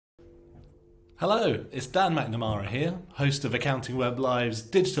Hello, it's Dan McNamara here, host of AccountingWEB Live's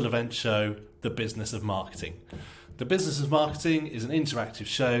digital event show, The Business of Marketing. The Business of Marketing is an interactive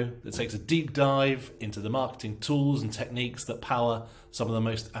show that takes a deep dive into the marketing tools and techniques that power some of the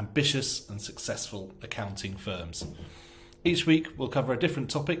most ambitious and successful accounting firms. Each week we'll cover a different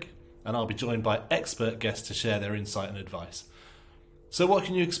topic and I'll be joined by expert guests to share their insight and advice. So what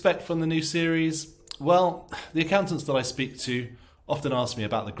can you expect from the new series? Well, the accountants that I speak to often ask me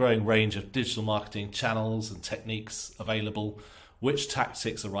about the growing range of digital marketing channels and techniques available, which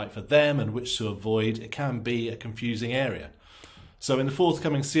tactics are right for them and which to avoid. It can be a confusing area. So in the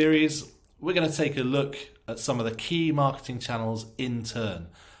forthcoming series, we're going to take a look at some of the key marketing channels in turn,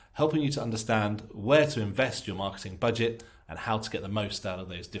 helping you to understand where to invest your marketing budget and how to get the most out of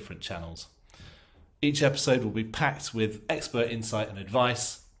those different channels. Each episode will be packed with expert insight and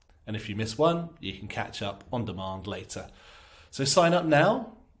advice, and if you miss one, you can catch up on demand later. So sign up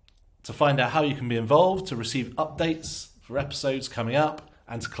now to find out how you can be involved, to receive updates for episodes coming up,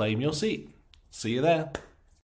 and to claim your seat. See you there.